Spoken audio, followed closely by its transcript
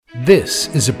This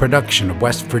is a production of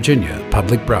West Virginia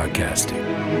Public Broadcasting.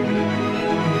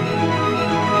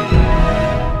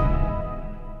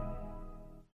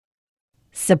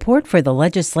 Support for the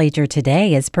Legislature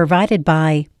today is provided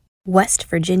by West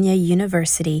Virginia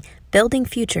University, building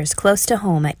futures close to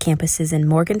home at campuses in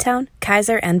Morgantown,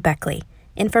 Kaiser, and Beckley.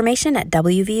 Information at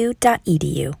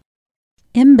wvu.edu.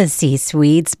 Embassy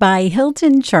Suites by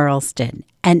Hilton Charleston,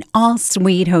 an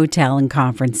all-suite hotel and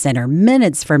conference center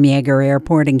minutes from Yeager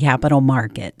Airport and Capital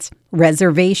Market.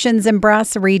 Reservations and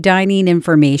brasserie dining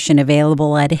information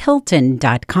available at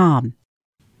hilton.com.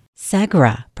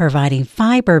 Segra, providing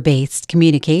fiber-based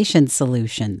communication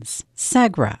solutions.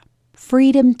 Segra,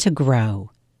 freedom to grow.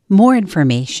 More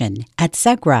information at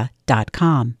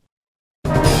segra.com.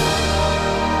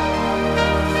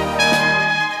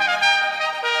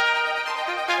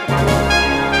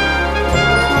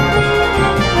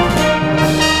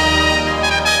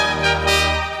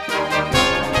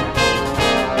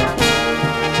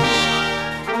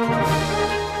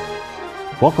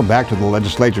 Welcome back to the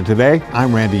Legislature Today.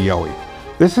 I'm Randy Yohe.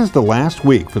 This is the last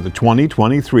week for the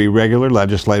 2023 regular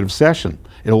legislative session.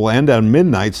 It will end on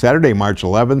midnight Saturday, March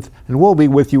 11th, and we'll be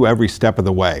with you every step of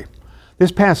the way.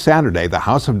 This past Saturday, the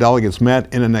House of Delegates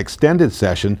met in an extended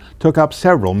session, took up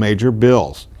several major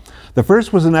bills. The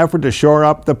first was an effort to shore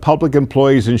up the Public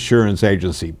Employees Insurance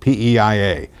Agency,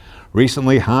 PEIA.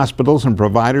 Recently, hospitals and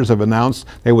providers have announced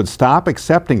they would stop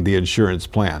accepting the insurance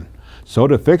plan. So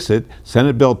to fix it,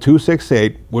 Senate Bill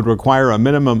 268 would require a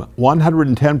minimum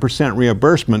 110%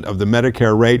 reimbursement of the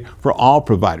Medicare rate for all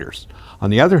providers. On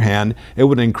the other hand, it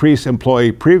would increase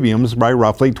employee premiums by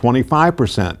roughly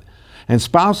 25%. And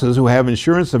spouses who have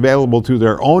insurance available through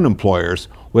their own employers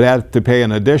would have to pay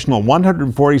an additional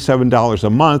 $147 a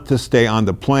month to stay on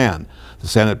the plan. The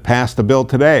Senate passed the bill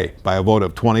today by a vote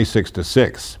of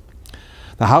 26-6.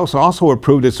 The House also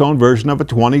approved its own version of a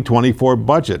 2024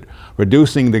 budget,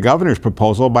 reducing the governor's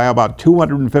proposal by about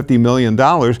 $250 million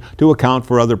to account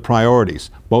for other priorities.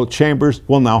 Both chambers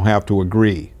will now have to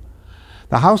agree.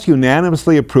 The House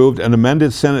unanimously approved an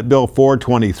amended Senate Bill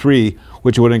 423,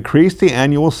 which would increase the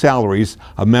annual salaries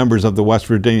of members of the West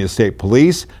Virginia State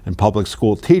Police and public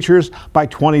school teachers by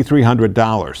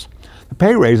 $2,300. The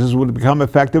pay raises would become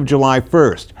effective July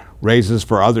 1st. Raises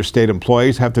for other state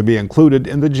employees have to be included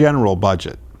in the general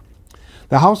budget.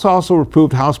 The House also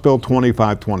approved House Bill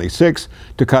 2526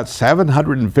 to cut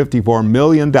 $754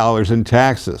 million in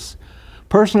taxes.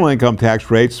 Personal income tax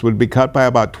rates would be cut by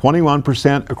about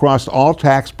 21% across all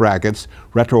tax brackets,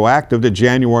 retroactive to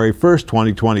January 1st,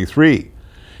 2023.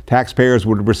 Taxpayers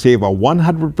would receive a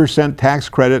 100% tax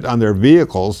credit on their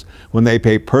vehicles when they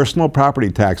pay personal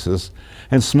property taxes,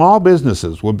 and small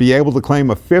businesses would be able to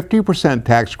claim a 50%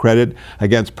 tax credit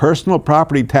against personal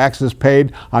property taxes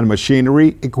paid on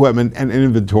machinery, equipment, and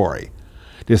inventory.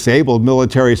 Disabled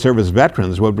military service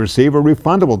veterans would receive a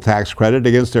refundable tax credit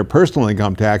against their personal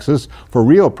income taxes for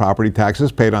real property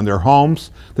taxes paid on their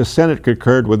homes. The Senate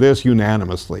concurred with this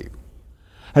unanimously.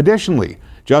 Additionally,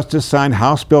 Justice signed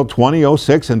House Bill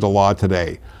 2006 into law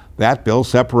today. That bill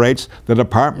separates the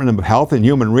Department of Health and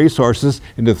Human Resources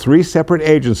into three separate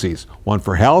agencies, one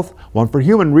for health, one for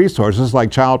human resources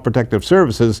like Child Protective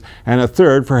Services, and a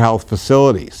third for health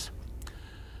facilities.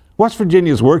 West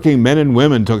Virginia's working men and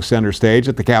women took center stage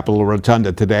at the Capitol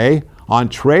Rotunda today. On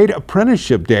Trade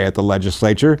Apprenticeship Day at the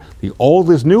Legislature, the old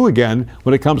is new again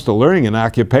when it comes to learning an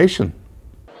occupation.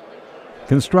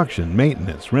 Construction,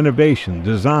 maintenance, renovation,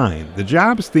 design. The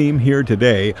jobs theme here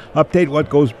today update what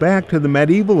goes back to the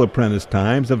medieval apprentice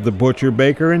times of the butcher,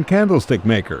 baker, and candlestick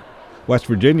maker. West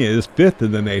Virginia is fifth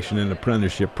in the nation in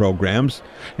apprenticeship programs,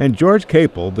 and George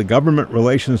Capel, the Government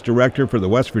Relations Director for the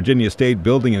West Virginia State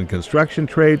Building and Construction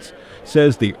Trades,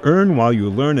 says the Earn While You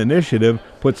Learn initiative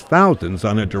puts thousands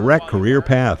on a direct career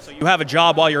path. So you have a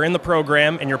job while you're in the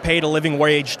program, and you're paid a living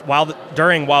wage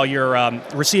while you're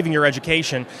receiving your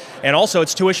education, and also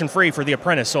it's tuition free for the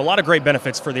apprentice. So a lot of great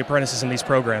benefits for the apprentices in these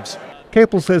programs.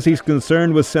 Capel says he's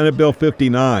concerned with Senate Bill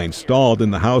 59, stalled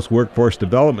in the House Workforce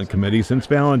Development Committee since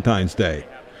Valentine's Day.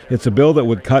 It's a bill that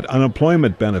would cut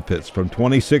unemployment benefits from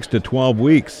 26 to 12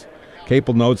 weeks.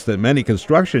 Capel notes that many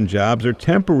construction jobs are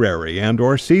temporary and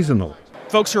or seasonal.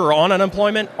 Folks who are on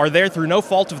unemployment are there through no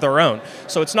fault of their own.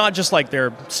 So it's not just like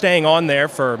they're staying on there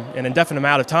for an indefinite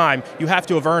amount of time. You have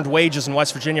to have earned wages in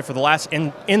West Virginia for the last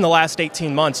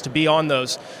 18 months to be on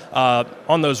those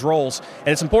roles. And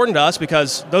it's important to us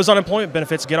because those unemployment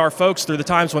benefits get our folks through the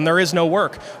times when there is no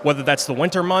work, whether that's the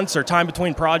winter months or time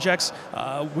between projects.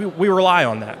 We rely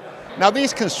on that. Now,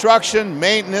 these construction,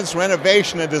 maintenance,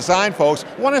 renovation, and design folks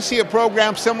want to see a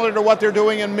program similar to what they're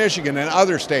doing in Michigan and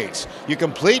other states. You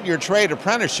complete your trade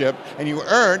apprenticeship and you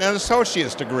earn an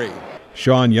associate's degree.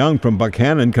 Sean Young from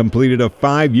Buchanan completed a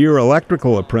 5-year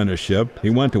electrical apprenticeship. He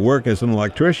went to work as an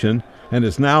electrician and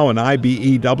is now an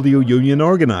IBEW union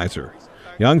organizer.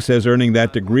 Young says earning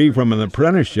that degree from an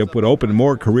apprenticeship would open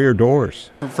more career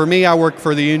doors. For me, I work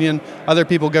for the union. Other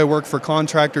people go work for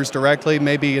contractors directly,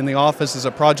 maybe in the office as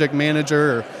a project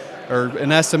manager or an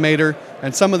estimator.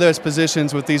 And some of those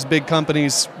positions with these big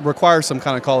companies require some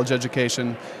kind of college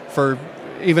education, for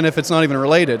even if it's not even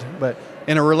related. But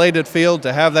in a related field,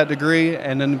 to have that degree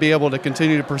and then be able to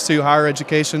continue to pursue higher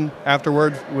education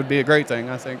afterward would be a great thing,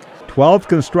 I think. 12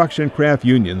 construction craft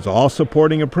unions, all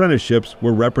supporting apprenticeships,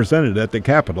 were represented at the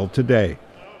Capitol today.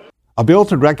 A bill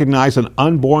to recognize an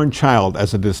unborn child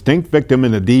as a distinct victim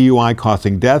in a DUI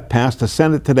causing death passed the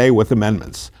Senate today with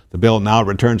amendments. The bill now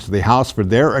returns to the House for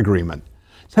their agreement.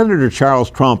 Senator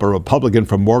Charles Trump, a Republican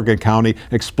from Morgan County,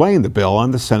 explained the bill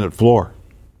on the Senate floor.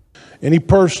 Any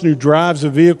person who drives a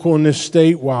vehicle in this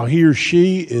state while he or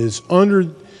she is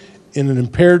in an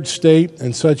impaired state,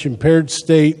 and such impaired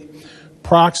state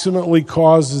proximately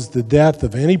causes the death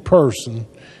of any person,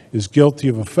 is guilty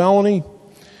of a felony,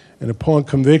 and upon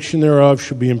conviction thereof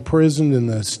shall be imprisoned in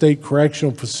the state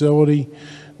correctional facility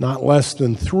not less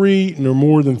than 3 nor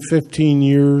more than 15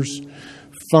 years,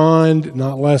 fined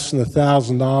not less than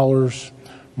 $1,000,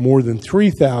 more than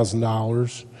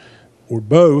 $3,000, or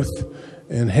both,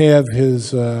 and have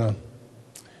his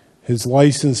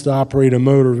license to operate a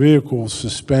motor vehicle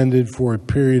suspended for a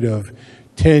period of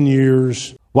 10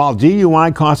 years. While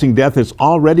DUI causing death is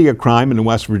already a crime in the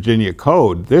West Virginia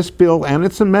Code, this bill and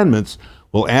its amendments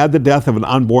will add the death of an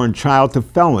unborn child to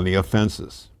felony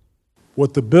offenses.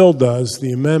 What the bill does,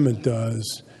 the amendment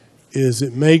does, is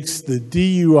it makes the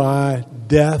DUI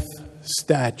death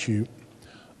statute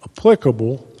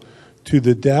applicable to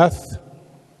the death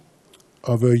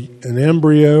of an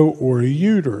embryo or a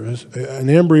uterus, an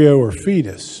embryo or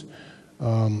fetus,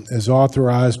 as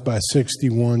authorized by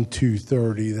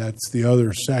 61-230. That's the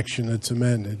other section that's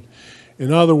amended.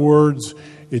 In other words,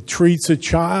 it treats a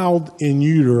child in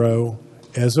utero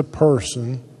as a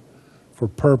person for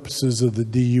purposes of the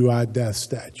DUI death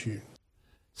statute.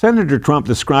 Senator Trump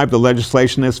described the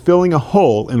legislation as filling a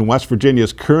hole in West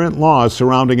Virginia's current laws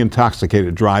surrounding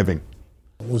intoxicated driving.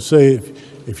 We'll say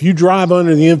if you drive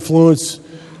under the influence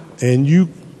and you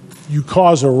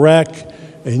cause a wreck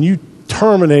and you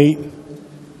terminate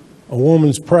a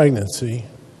woman's pregnancy,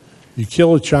 you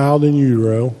kill a child in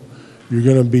utero, you're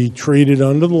going to be treated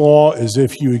under the law as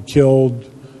if you had killed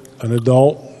an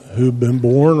adult who had been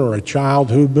born or a child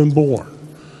who had been born.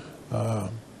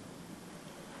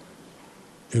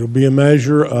 It'll be a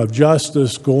measure of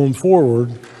justice going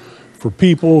forward for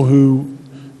people who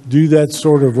do that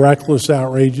sort of reckless,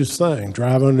 outrageous thing,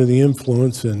 drive under the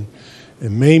influence and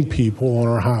maim people on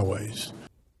our highways.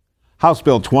 House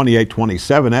Bill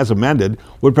 2827, as amended,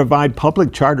 would provide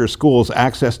public charter schools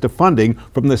access to funding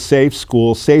from the Safe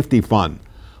School Safety Fund.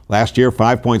 Last year,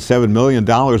 $5.7 million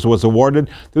was awarded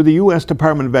through the U.S.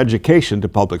 Department of Education to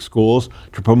public schools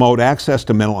to promote access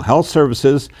to mental health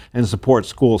services and support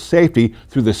school safety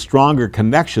through the Stronger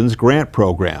Connections grant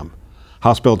program.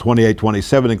 House Bill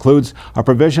 2827 includes a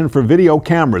provision for video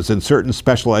cameras in certain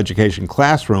special education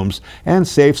classrooms and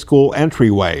safe school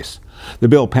entryways. The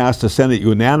bill passed the Senate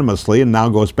unanimously and now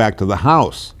goes back to the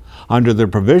House. Under the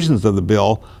provisions of the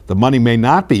bill, the money may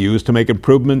not be used to make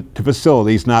improvement to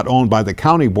facilities not owned by the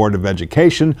County Board of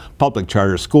Education, public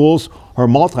charter schools, or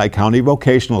multi-county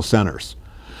vocational centers.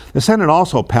 The Senate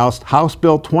also passed House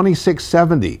Bill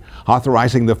 2670,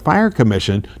 authorizing the Fire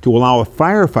Commission to allow a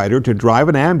firefighter to drive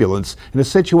an ambulance in a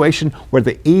situation where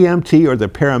the EMT or the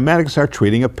paramedics are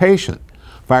treating a patient.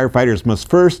 Firefighters must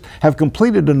first have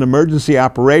completed an emergency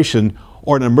operation,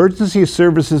 or an emergency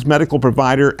services medical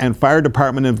provider and fire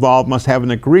department involved must have an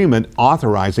agreement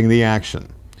authorizing the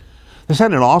action. The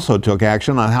Senate also took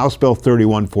action on House Bill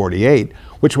 3148,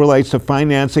 which relates to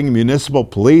financing municipal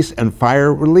police and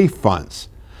fire relief funds.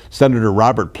 Senator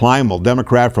Robert Plymel,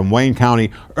 Democrat from Wayne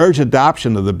County, urged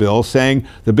adoption of the bill, saying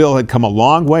the bill had come a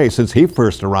long way since he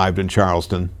first arrived in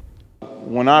Charleston.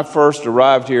 When I first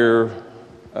arrived here,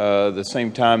 the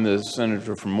same time the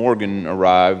senator from Morgan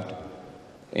arrived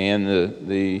and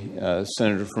the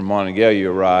senator from Monongalia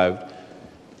arrived,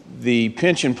 the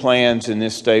pension plans in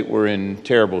this state were in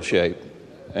terrible shape,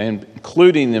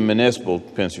 including the municipal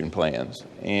pension plans.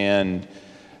 And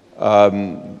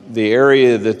the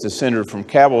area that the senator from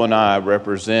Cabell and I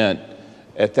represent,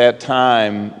 at that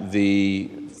time, the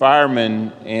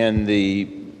firemen and the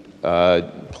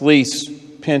police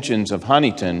pensions of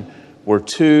Huntington were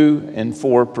 2% and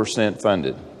 4%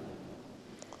 funded.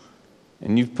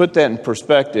 And you put that in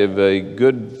perspective, a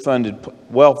good funded,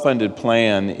 well-funded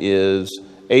plan is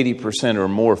 80% or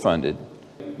more funded.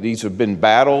 These have been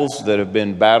battles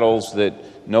that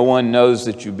no one knows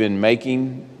that you've been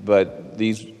making, but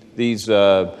these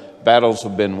battles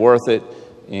have been worth it.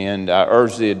 And I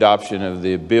urge the adoption of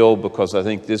the bill because I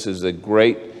think this is a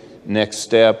great next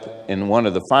step and one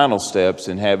of the final steps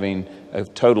in having a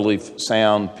totally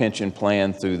sound pension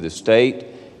plan through the state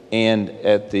and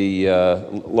at the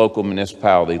local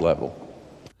municipality level.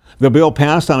 The bill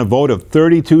passed on a vote of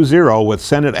 32-0 with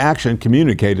Senate action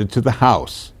communicated to the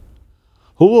House.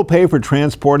 Who will pay for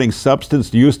transporting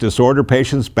substance use disorder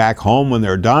patients back home when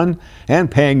they're done and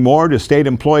paying more to state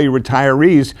employee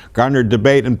retirees garnered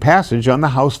debate and passage on the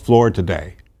House floor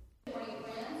today.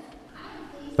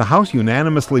 The House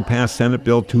unanimously passed Senate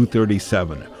Bill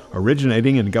 237.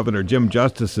 Originating in Governor Jim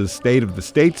Justice's State of the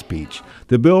State speech,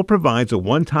 the bill provides a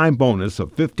one-time bonus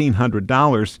of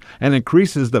 $1,500 and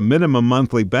increases the minimum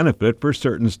monthly benefit for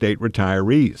certain state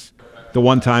retirees. The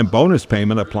one-time bonus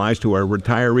payment applies to a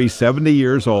retiree 70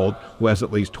 years old who has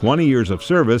at least 20 years of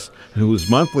service and whose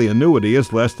monthly annuity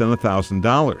is less than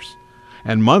 $1,000.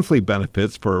 And monthly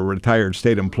benefits for a retired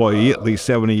state employee at least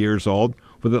 70 years old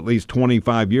with at least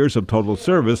 25 years of total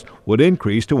service would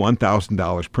increase to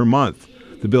 $1,000 per month.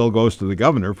 The bill goes to the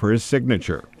governor for his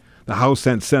signature. The House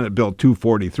sent Senate Bill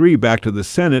 243 back to the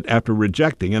Senate after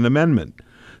rejecting an amendment.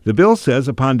 The bill says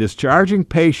upon discharging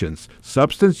patients,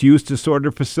 substance use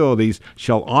disorder facilities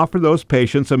shall offer those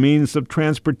patients a means of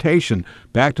transportation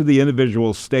back to the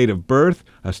individual's state of birth,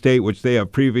 a state which they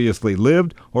have previously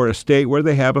lived, or a state where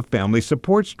they have a family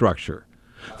support structure.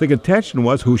 The contention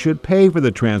was who should pay for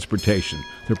the transportation,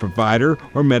 the provider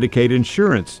or Medicaid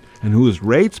insurance, and whose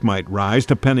rates might rise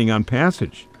depending on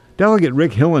passage. Delegate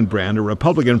Rick Hillenbrand, a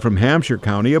Republican from Hampshire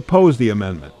County, opposed the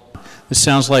amendment. This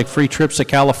sounds like free trips to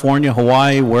California,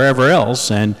 Hawaii, wherever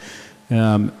else, and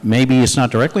maybe it's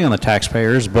not directly on the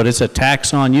taxpayers, but it's a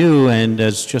tax on you, and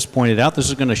as just pointed out, this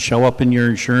is going to show up in your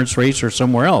insurance rates or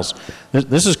somewhere else.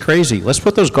 This is crazy. Let's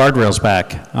put those guardrails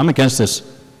back. I'm against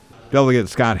this. Delegate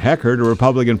Scott Heckert, a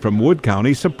Republican from Wood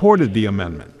County, supported the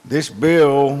amendment. This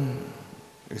bill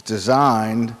is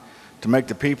designed to make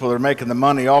the people that are making the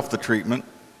money off the treatment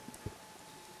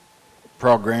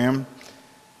program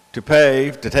to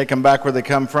pay to take them back where they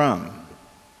come from.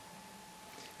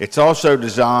 It's also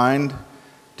designed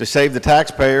to save the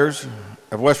taxpayers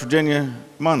of West Virginia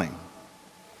money.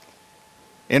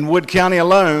 In Wood County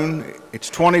alone, it's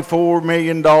 $24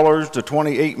 million to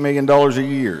 $28 million a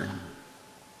year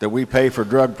that we pay for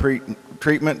drug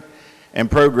treatment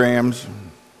and programs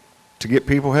to get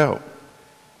people help.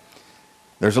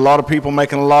 There's a lot of people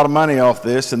making a lot of money off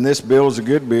this, and this bill is a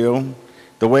good bill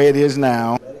the way it is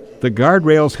now. The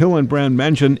guardrails Hillenbrand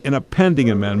mentioned in a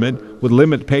pending amendment would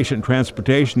limit patient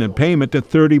transportation and payment to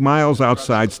 30 miles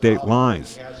outside state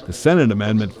lines. The Senate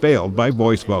amendment failed by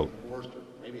voice vote.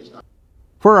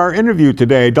 For our interview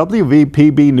today,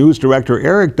 WVPB News Director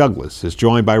Eric Douglas is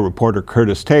joined by reporter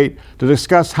Curtis Tate to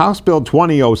discuss House Bill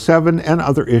 2007 and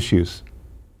other issues.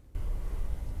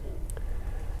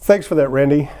 Thanks for that,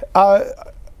 Randy.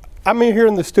 I'm here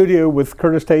in the studio with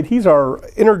Curtis Tate. He's our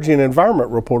energy and environment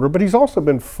reporter, but he's also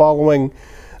been following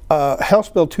House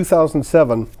Bill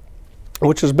 2007,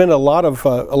 which has been a lot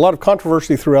of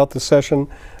controversy throughout the session.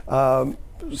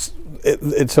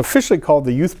 It's officially called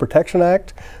the Youth Protection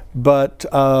Act, but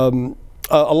a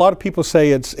lot of people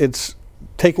say it's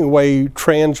taking away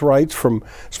trans rights from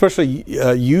especially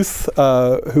youth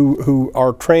who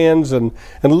are trans and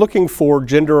looking for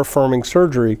gender affirming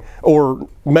surgery or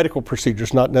medical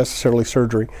procedures, not necessarily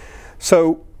surgery.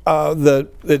 So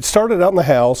it started out in the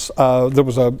House. There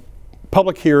was a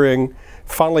public hearing,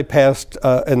 finally passed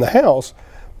in the House,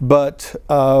 but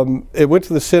it went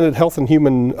to the Senate Health and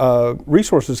Human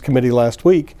Resources Committee last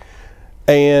week.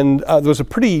 And there was a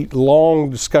pretty long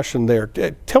discussion there.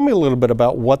 Tell me a little bit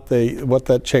about what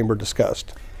that chamber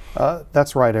discussed.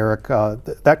 That's right, Eric.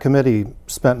 That committee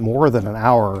spent more than an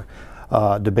hour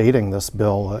debating this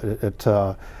bill. It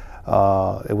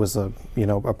was a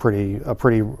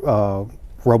pretty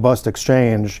robust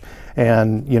exchange,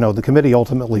 and the committee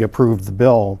ultimately approved the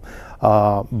bill,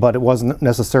 but it wasn't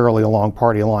necessarily along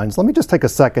party lines. Let me just take a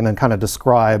second and kind of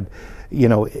describe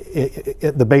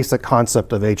the basic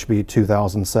concept of HB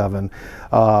 2007.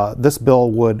 This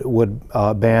bill would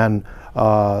ban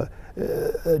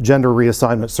gender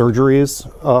reassignment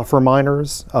surgeries for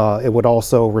minors. It would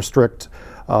also restrict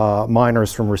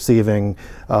minors from receiving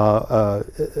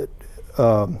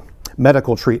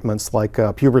medical treatments like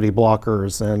puberty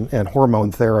blockers and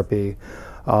hormone therapy.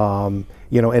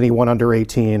 anyone under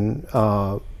 18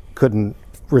 couldn't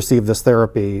receive this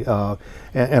therapy.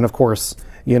 And of course,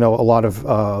 a lot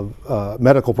of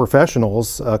medical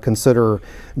professionals consider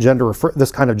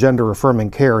this kind of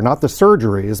gender-affirming care, not the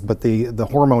surgeries, but the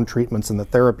hormone treatments and the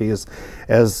therapies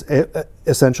as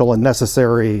essential and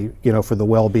necessary, for the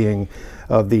well-being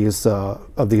of these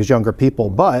younger people.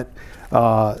 But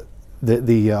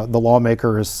the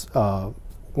lawmakers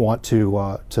want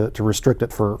to restrict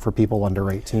it for people under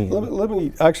 18. Let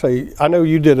me actually. I know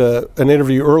you did an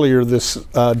interview earlier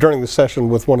during the session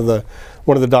with one of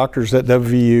the doctors at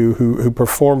W.Va who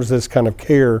performs this kind of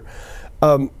care.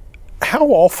 How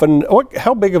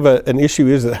big of an issue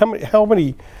is it?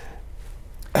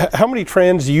 How many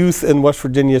trans youth in West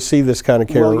Virginia see this kind of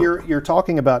care? Well, you're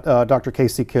talking about Dr.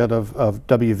 Casey Kidd of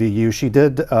WVU. She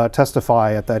did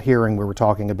testify at that hearing we were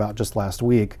talking about just last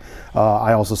week.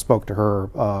 I also spoke to her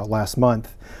last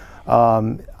month.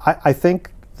 I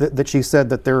think that she said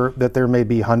that there may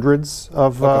be hundreds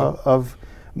of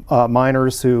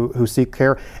minors who seek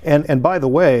care. And by the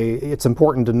way, it's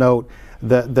important to note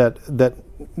that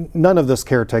none of this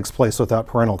care takes place without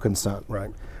parental consent.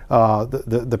 Right.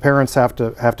 The parents have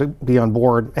to be on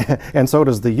board, and so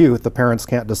does the youth. The parents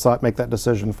can't make that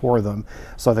decision for them.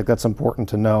 So I think that's important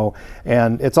to know.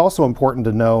 And it's also important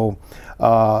to know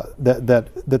that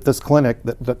this clinic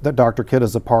that Dr. Kidd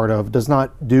is a part of does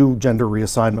not do gender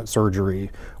reassignment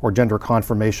surgery or gender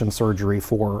confirmation surgery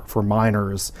for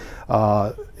minors.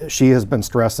 She has been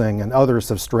stressing, and others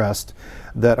have stressed,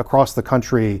 that across the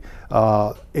country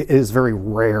it is very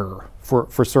rare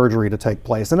for surgery to take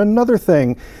place. And another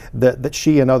thing that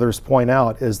she and others point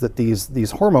out is that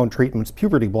these hormone treatments,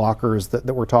 puberty blockers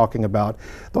that we're talking about,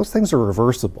 those things are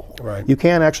reversible. Right. You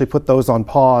can actually put those on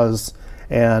pause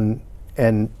and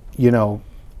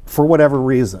for whatever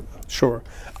reason. Sure.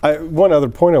 One other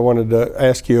point I wanted to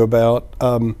ask you about,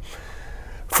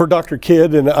 for Dr.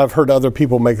 Kidd, and I've heard other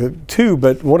people make it too,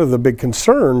 but one of the big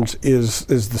concerns is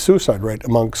the suicide rate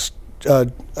amongst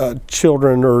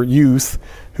children or youth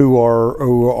who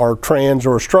are trans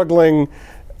or struggling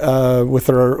with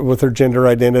their gender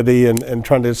identity and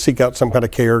trying to seek out some kind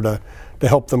of care to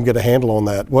help them get a handle on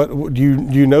that. What do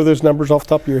you know those numbers off the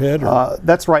top of your head?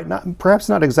 That's right. Perhaps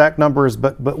not exact numbers,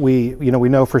 but we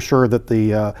know for sure that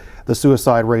the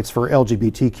suicide rates for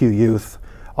LGBTQ youth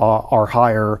are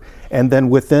higher, and then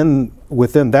within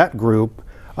that group,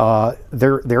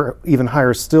 they're even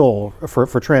higher still for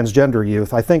transgender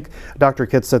youth. I think Dr.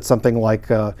 Kidd said something like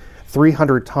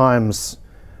 300 times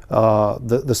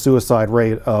the suicide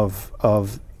rate of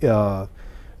their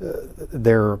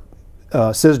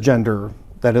cisgender,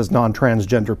 that is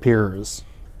non-transgender peers.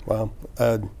 Wow.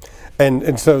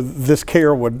 And so this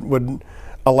care would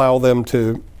allow them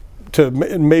to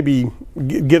maybe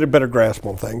get a better grasp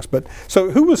on things. But so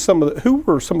who were some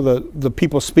of the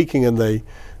people speaking in the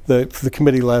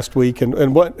committee last week,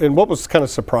 and what was kind of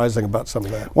surprising about some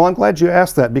of that? Well, I'm glad you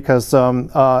asked that, because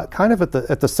kind of at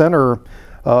the center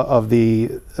of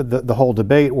the whole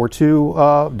debate were two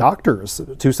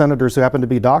senators who happen to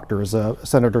be doctors.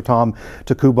 Senator Tom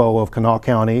Takubo of Kanawha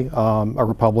County, a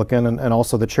Republican, and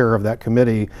also the chair of that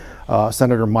committee,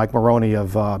 Senator Mike Maroney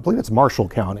of I believe it's Marshall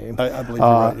County. I believe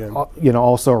you're right. Yeah.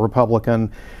 Also a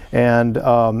Republican, and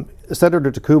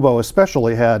Senator Takubo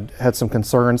especially had some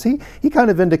concerns. He kind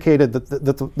of indicated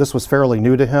that this was fairly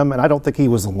new to him, and I don't think he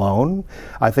was alone.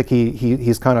 I think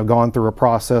he's kind of gone through a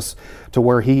process to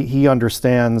where he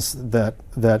understands that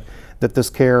this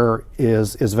care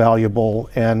is valuable,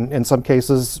 and in some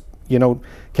cases,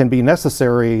 can be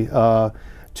necessary for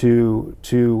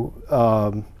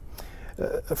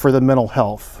the mental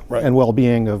health and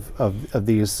well-being of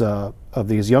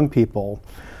these young people.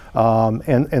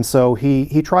 And so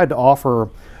he tried to offer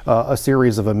a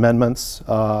series of amendments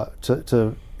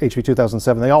to HB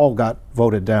 2007. They all got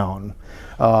voted down.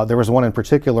 There was one in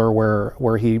particular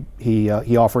where he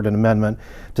offered an amendment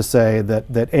to say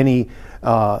that any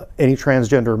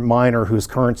transgender minor who's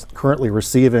currently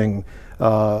receiving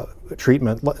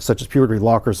treatment such as puberty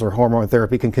blockers or hormone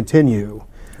therapy can continue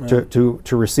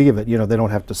to receive it. They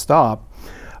don't have to stop.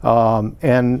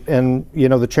 And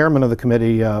the chairman of the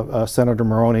committee, Senator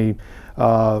Maroney,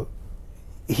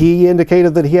 he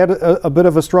indicated that he had a bit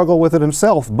of a struggle with it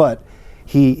himself, but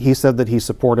he said that he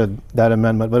supported that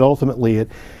amendment. But ultimately, it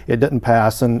didn't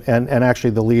pass, and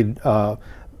actually the lead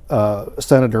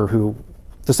senator who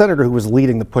was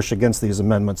leading the push against these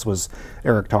amendments was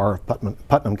Eric Tarr of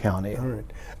Putnam County. All right.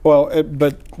 Well,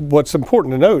 but what's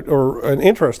important to note, or an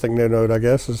interesting to note, I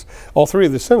guess, is all three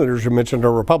of the senators you mentioned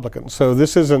are Republicans. So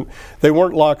they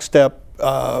weren't lockstep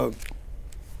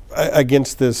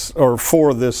against this or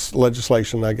for this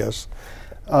legislation, I guess.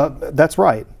 That's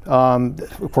right.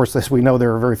 Of course, as we know,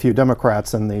 there are very few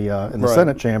Democrats in the Right.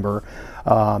 Senate chamber,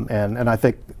 and I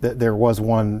think that there was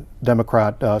one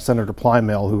Democrat, Senator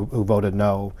Plymale, who voted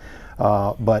no.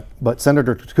 But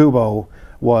Senator Takubo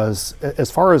was,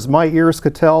 as far as my ears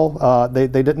could tell, they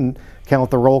didn't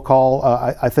count the roll call.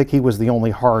 I think he was the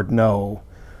only hard no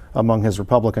among his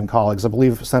Republican colleagues. I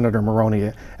believe Senator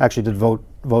Maroney actually did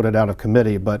voted out of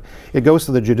committee, but it goes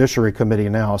to the Judiciary Committee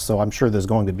now, so I'm sure there's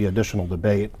going to be additional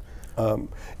debate.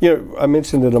 I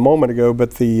mentioned it a moment ago,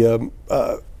 but the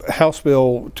House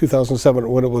Bill 2007,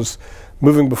 when it was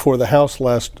moving before the House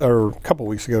a couple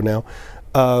weeks ago now,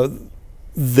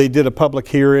 they did a public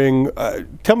hearing.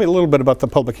 Tell me a little bit about the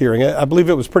public hearing. I believe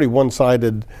it was pretty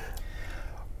one-sided.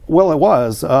 Well, it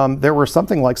was. There were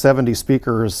something like 70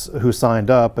 speakers who signed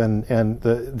up, and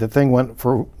the thing went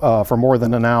for more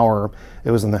than an hour.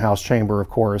 It was in the House chamber, of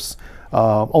course.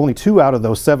 Only 2 out of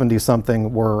those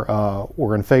 70-something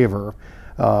were in favor.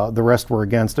 The rest were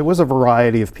against. It was a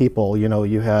variety of people. You know,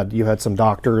 you had some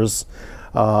doctors,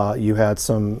 you had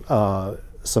some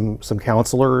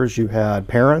counselors, you had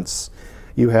parents,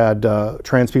 you had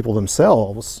trans people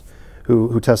themselves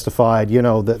who testified, you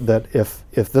know, that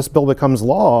if this bill becomes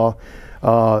law,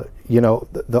 you know,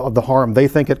 the harm they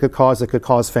think it could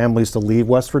cause families to leave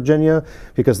West Virginia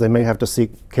because they may have to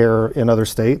seek care in other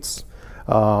states.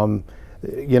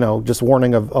 You know, just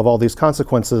warning of all these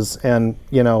consequences. And,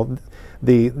 you know,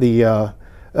 the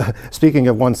speaking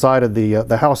of one-sided,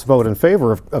 the House vote in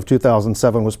favor of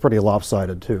 2007 was pretty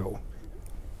lopsided too.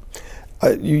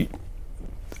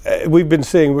 We've been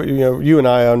seeing, you know, you and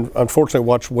I unfortunately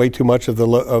watch way too much of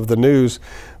the news,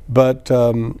 but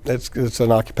it's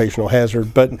an occupational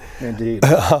hazard. But indeed,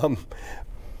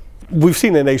 we've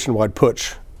seen a nationwide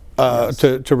push yes.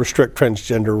 to restrict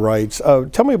transgender rights.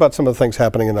 Tell me about some of the things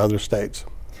happening in other states.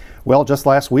 Well, just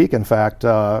last week, in fact,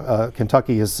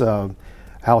 Kentucky's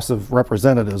House of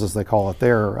Representatives, as they call it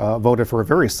there, voted for a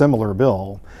very similar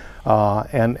bill.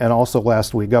 And also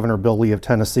last week, Governor Bill Lee of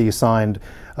Tennessee signed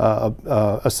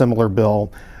a similar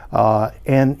bill.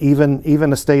 And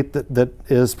even a state that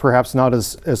is perhaps not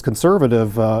as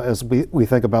conservative as we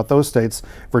think about those states,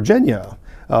 Virginia,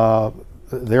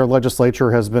 their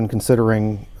legislature has been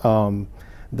considering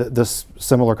this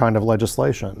similar kind of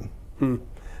legislation.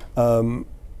 I've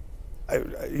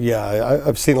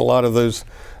seen a lot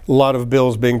of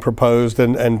bills being proposed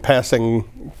and passing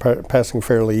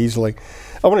fairly easily.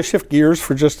 I want to shift gears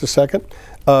for just a second.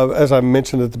 As I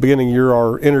mentioned at the beginning, you're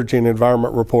our energy and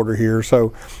environment reporter here.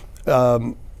 So,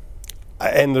 and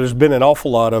there's been an awful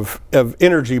lot of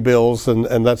energy bills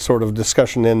and that sort of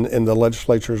discussion in the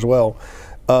legislature as well.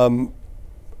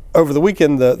 Over the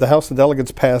weekend, the House of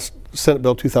Delegates passed Senate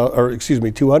Bill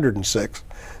 206.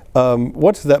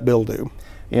 What does that bill do?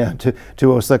 Yeah,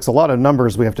 206. A lot of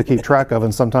numbers we have to keep track of,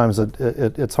 and sometimes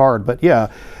it's hard. But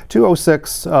yeah,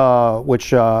 206, which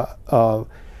the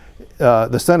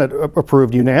Senate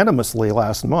approved unanimously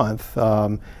last month,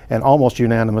 and almost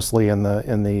unanimously in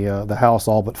the House,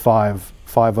 all but five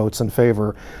votes in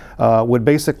favor, would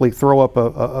basically throw up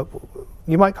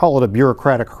you might call it a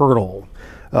bureaucratic hurdle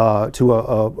to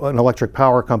an electric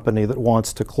power company that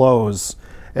wants to close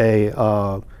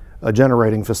a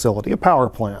generating facility, a power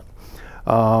plant.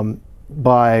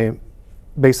 By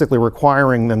basically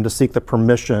requiring them to seek the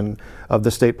permission of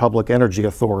the State Public Energy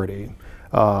Authority,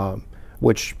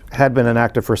 which had been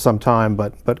enacted for some time,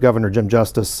 but Governor Jim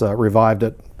Justice revived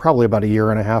it probably about a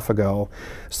year and a half ago.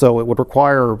 So it would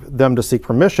require them to seek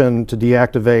permission to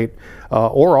deactivate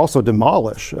or also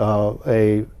demolish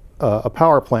a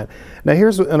power plant. Now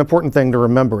here's an important thing to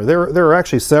remember. There are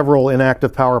actually several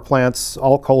inactive power plants,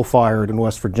 all coal-fired in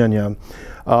West Virginia.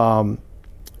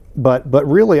 But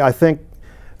really, I think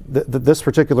that this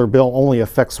particular bill only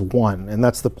affects one, and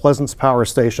that's the Pleasance Power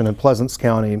Station in Pleasance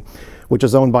County, which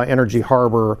is owned by Energy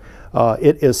Harbor.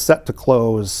 It is set to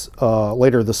close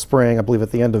later this spring, I believe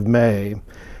at the end of May.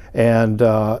 And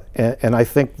I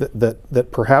think that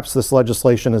perhaps this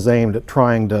legislation is aimed at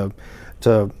trying to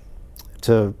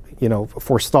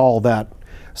forestall that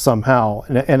somehow.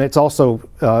 And it's also,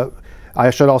 I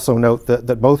should also note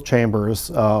that both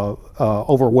chambers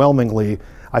overwhelmingly,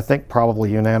 I think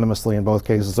probably unanimously in both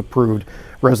cases, approved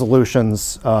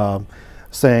resolutions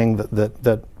saying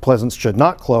that Pleasance should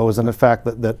not close, and in fact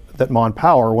that Mon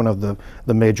Power, one of the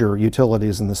major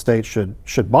utilities in the state,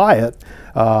 should buy it.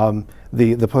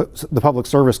 The Public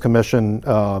Service Commission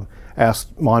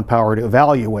asked Mon Power to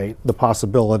evaluate the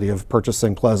possibility of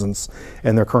purchasing Pleasance,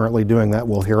 and they're currently doing that.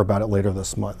 We'll hear about it later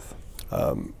this month.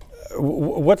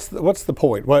 What's the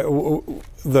point?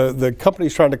 The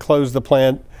company's trying to close the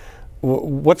plant.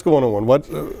 What's going on?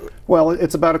 Well,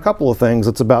 it's about a couple of things.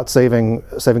 It's about saving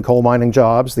coal mining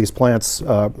jobs. These plants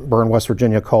burn West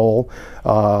Virginia coal.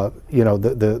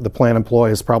 The plant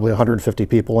employs probably 150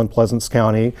 people in Pleasants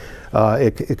County.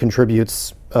 It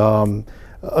contributes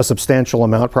a substantial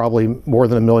amount, probably more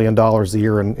than $1 million a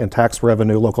year in tax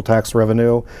revenue, local tax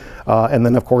revenue. And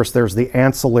then, of course, there's the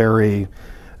ancillary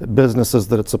businesses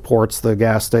that it supports, the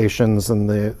gas stations and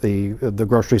the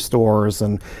grocery stores,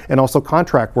 and also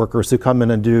contract workers who come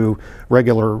in and do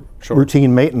regular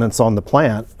routine maintenance on the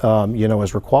plant,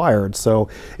 as required. So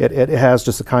it has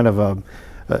just a kind of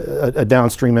a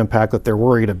downstream impact that they're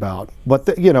worried about. But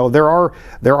there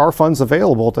are funds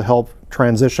available to help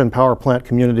transition power plant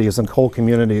communities and coal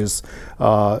communities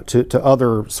to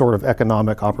other sort of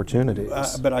economic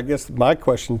opportunities. But I guess my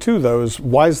question too, though, is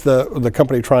why is the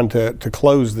company trying to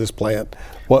close this plant?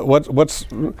 What's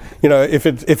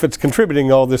if it's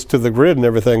contributing all this to the grid and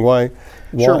everything, why?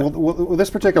 Sure. Well, this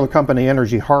particular company,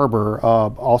 Energy Harbor,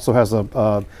 also has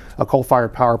a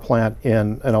coal-fired power plant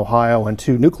in Ohio and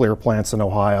 2 nuclear plants in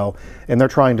Ohio, and they're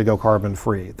trying to go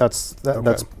carbon-free. That's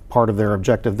part of their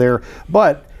objective there.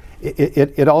 But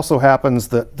it also happens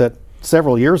that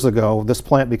several years ago, this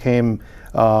plant became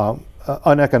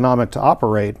uneconomic to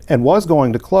operate and was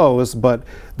going to close, but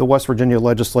the West Virginia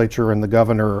Legislature and the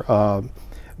governor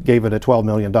gave it a $12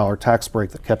 million tax break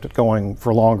that kept it going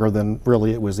for longer than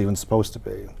really it was even supposed to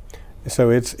be.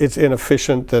 So it's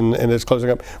inefficient and it's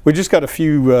closing up. We just got a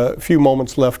few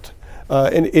moments left.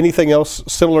 Anything else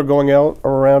similar going out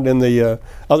or around in the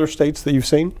other states that you've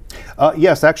seen?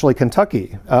 Yes, actually,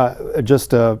 Kentucky.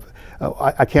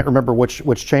 I can't remember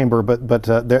which chamber, but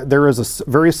there is a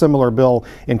very similar bill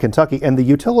in Kentucky, and the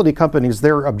utility companies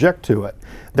there object to it.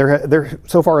 There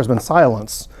so far has been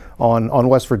silence on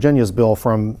West Virginia's bill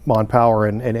from Mon Power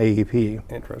and AEP.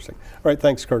 Interesting. All right,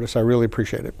 thanks, Curtis. I really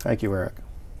appreciate it. Thank you, Eric.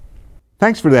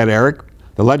 Thanks for that, Eric.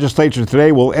 The legislature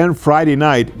today will end Friday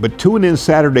night, but tune in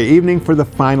Saturday evening for the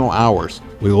final hours.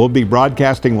 We will be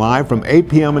broadcasting live from 8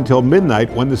 p.m. until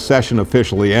midnight when the session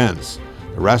officially ends.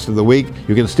 The rest of the week,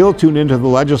 you can still tune into the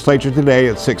legislature today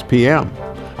at 6 p.m.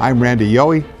 I'm Randy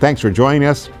Yohe. Thanks for joining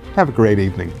us. Have a great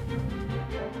evening.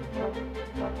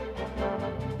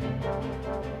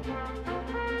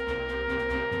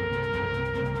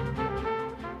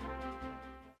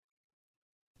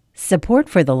 Support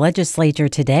for the legislature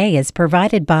today is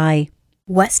provided by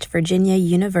West Virginia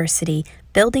University,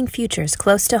 building futures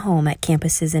close to home at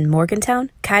campuses in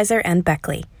Morgantown, Kaiser, and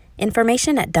Beckley.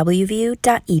 Information at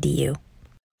W.Va.edu.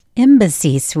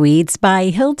 Embassy Suites by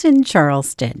Hilton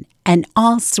Charleston, an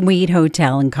all-suite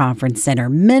hotel and conference center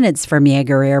minutes from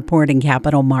Yeager Airport and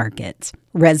Capital Markets.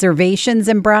 Reservations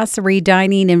and brasserie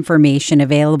dining information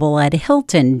available at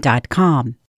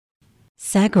hilton.com.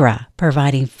 Segra,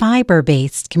 providing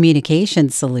fiber-based communication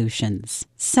solutions.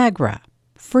 Segra,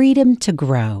 freedom to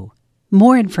grow.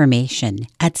 More information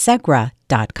at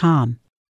segra.com.